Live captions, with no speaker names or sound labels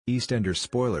EastEnders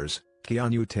spoilers,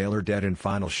 Keanu Taylor dead in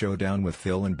final showdown with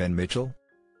Phil and Ben Mitchell?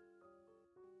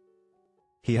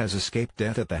 He has escaped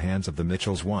death at the hands of the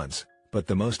Mitchells once, but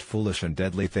the most foolish and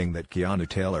deadly thing that Keanu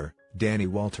Taylor, Danny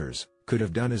Walters, could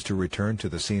have done is to return to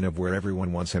the scene of where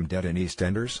everyone wants him dead in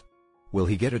EastEnders? Will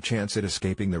he get a chance at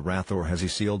escaping the wrath, or has he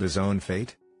sealed his own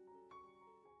fate?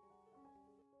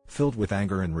 Filled with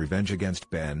anger and revenge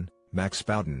against Ben, Max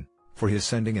Bowden, for his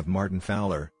sending of Martin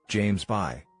Fowler, James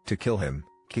By, to kill him,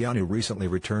 Keanu recently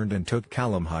returned and took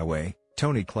Callum Highway,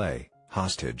 Tony Clay,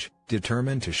 hostage,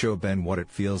 determined to show Ben what it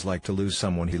feels like to lose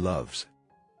someone he loves.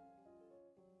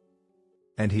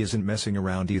 And he isn't messing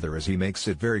around either, as he makes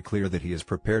it very clear that he is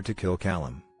prepared to kill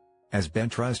Callum. As Ben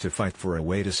tries to fight for a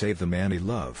way to save the man he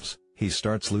loves, he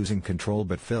starts losing control,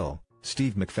 but Phil,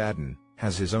 Steve McFadden,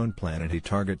 has his own plan, and he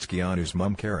targets Keanu's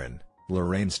mum Karen,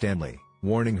 Lorraine Stanley,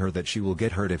 warning her that she will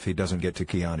get hurt if he doesn't get to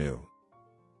Keanu.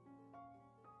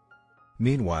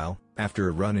 Meanwhile, after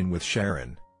a run-in with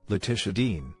Sharon, Letitia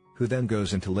Dean, who then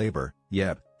goes into labor,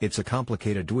 yep, it's a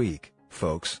complicated week,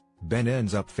 folks, Ben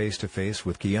ends up face-to-face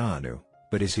with Keanu,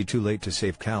 but is he too late to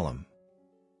save Callum?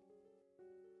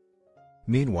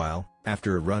 Meanwhile,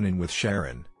 after a run-in with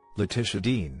Sharon, Letitia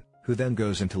Dean, who then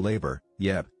goes into labor,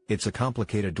 yep, it's a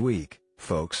complicated week,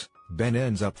 folks, Ben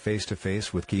ends up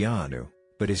face-to-face with Keanu,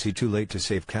 but is he too late to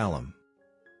save Callum?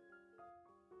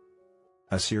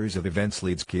 A series of events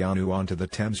leads Keanu onto the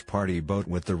Thames party boat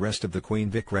with the rest of the Queen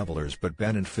Vic revelers, but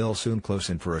Ben and Phil soon close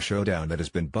in for a showdown that has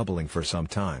been bubbling for some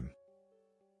time.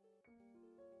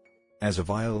 As a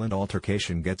violent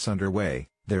altercation gets underway,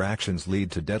 their actions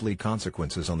lead to deadly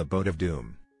consequences on the boat of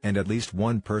doom, and at least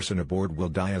one person aboard will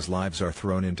die as lives are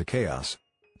thrown into chaos.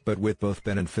 But with both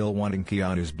Ben and Phil wanting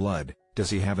Keanu's blood,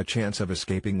 does he have a chance of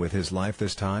escaping with his life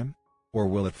this time? Or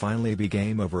will it finally be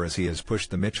game over as he has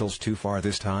pushed the Mitchells too far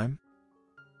this time?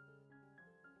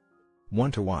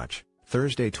 One to watch,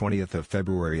 Thursday 20th of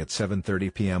February at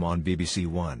 7:30 p.m. on BBC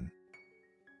One.